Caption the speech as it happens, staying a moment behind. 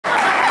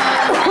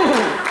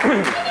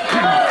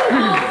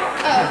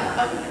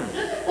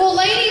Well,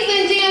 ladies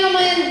and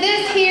gentlemen,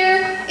 this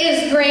here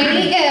is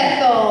Granny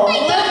Ethel.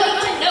 They don't need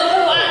to know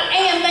who I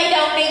am. They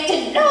don't need to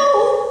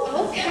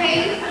know.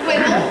 Okay,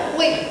 well,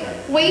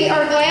 we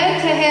are glad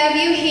to have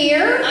you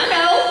here. I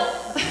know.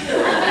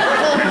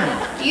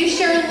 Well, you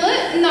sure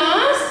look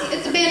nice.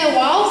 It's been a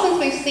while since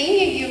we've seen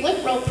you. You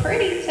look real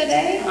pretty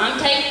today.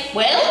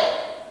 Well,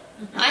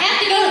 I have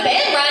to go to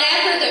bed right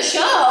after the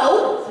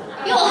show.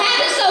 You'll have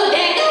it so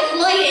dang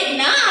late at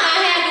night.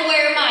 I have to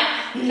wear my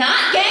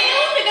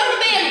nightgown to go to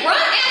bed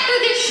right after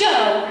this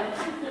show.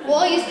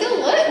 Well, you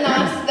still look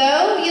nice,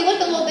 though. You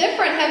look a little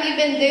different. Have you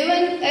been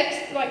doing,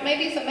 like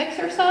maybe some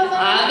exercise?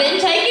 I've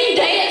been taking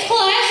dance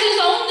classes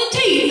on the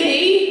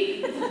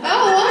TV.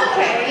 Oh,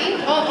 okay.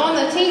 On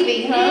the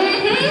TV, huh?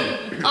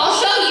 Mm-hmm. I'll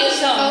show you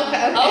some.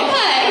 Okay.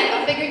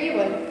 I figured you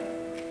would.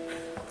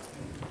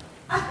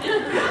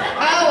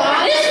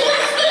 This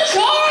one's the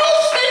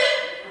Charleston.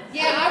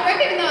 Yeah, I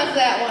recognize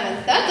that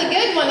one. That's a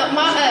good one.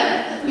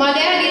 My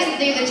dad used to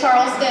do the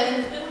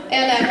Charleston,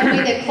 and when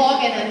we did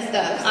clogging and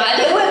stuff. So, I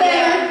do it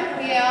there.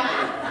 Yeah.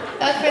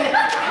 That's pretty.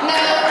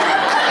 No.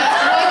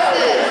 What's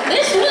this?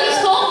 This one's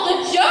called the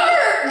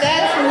Jerk.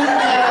 That's not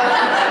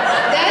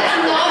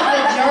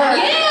the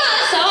Jerk. Yeah, I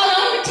saw it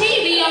on the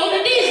TV on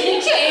the Disney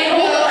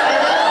Channel. No, I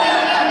don't think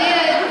you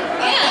did.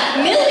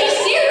 Yeah, Millie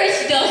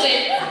Cyrus does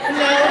it.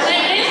 No.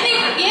 That Disney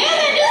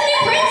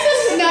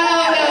princess. No,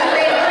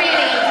 Granny.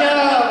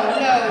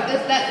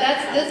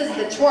 This is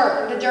the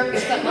twerk. The Jerk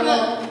is something a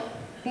little.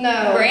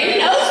 No. Granny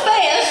knows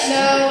best. No,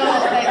 I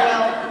don't think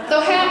well. So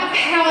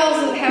how else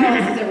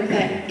is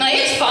everything? No,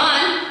 it's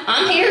fine.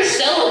 I'm here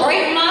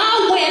celebrating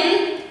my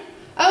wedding.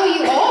 Oh,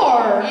 you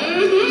are?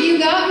 Mm-hmm. You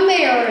got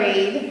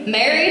married.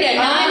 Married a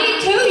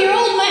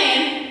 92-year-old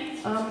man.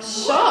 I'm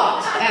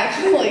shocked,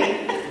 actually.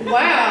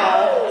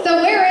 Wow.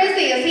 So where is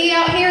he? Is he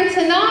out here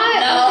tonight?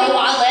 No,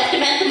 I left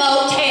him at the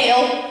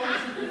motel.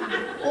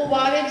 Well,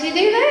 why did you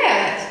do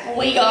that?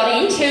 We got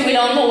into it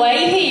on the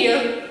way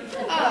here.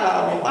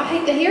 Oh, I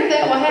hate to hear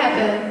that. What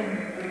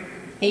happened?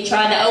 He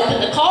tried to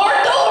open the car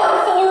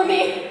door for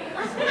me.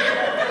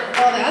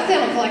 Well, that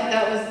sounds like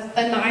that was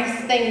a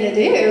nice thing to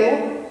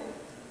do.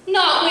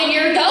 Not when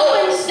you're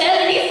going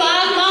 75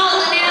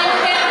 miles an hour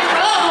down the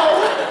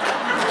road.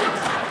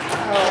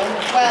 Oh,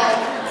 well,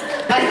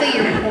 I see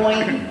your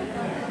point.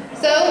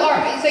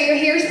 So you're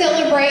here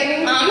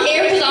celebrating? I'm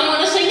here because I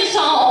want to sing a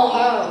song.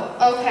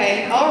 Oh,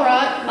 okay. All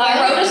right.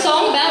 I wrote a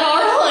song about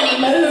our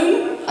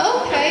honeymoon.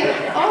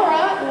 Okay. All right.